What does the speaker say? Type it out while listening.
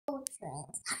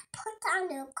friends put on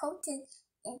their coats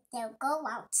and they'll go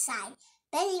outside.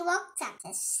 Betty walked out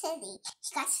the city.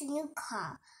 She got a new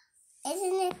car.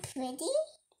 Isn't it pretty?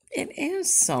 It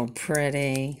is so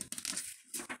pretty.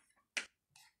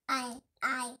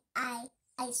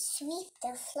 I sweep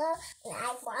the floor and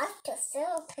I wash the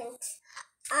fingerprints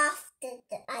off the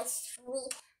I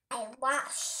sweep. I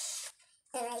wash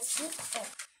and I sweep the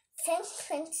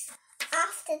fingerprints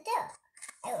off the door.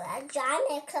 I dry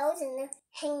my clothes and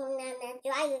hang them on the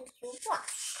dryer to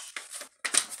wash.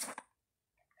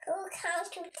 Who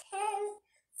count to 10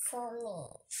 for me?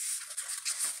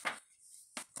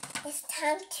 It's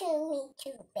time to me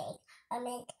to bake. I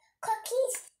make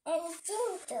cookies and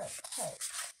ginger cake.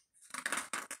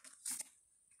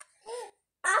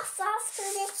 Off to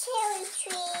the cherry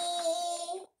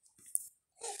tree.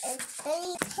 It's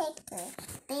Betty take the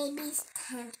baby's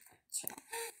temperature.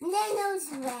 Nano's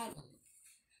ready.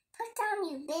 Put on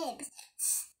your bibs.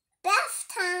 Bath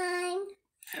time.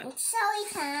 It's showy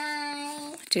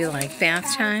time. Do you like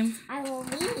bath time? I will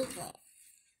read it.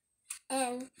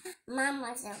 And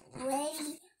Mama's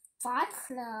ready for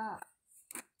club.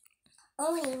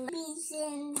 Only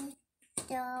reason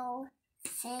though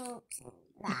things,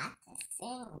 lots of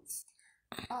things.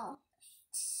 Oh,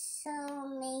 so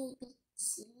maybe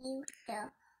you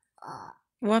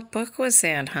What book was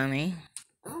that, honey?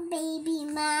 Baby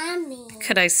Mommy.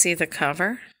 Could I see the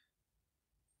cover?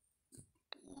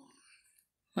 Yeah.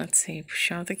 Let's see.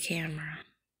 Show the camera.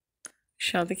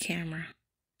 Show the camera.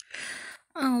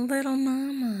 Oh, little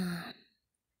mama.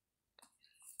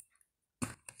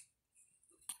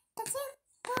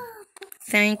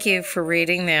 Thank you for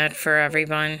reading that for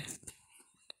everyone.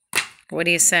 What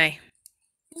do you say?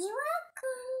 You're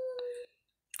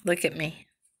welcome. Look at me.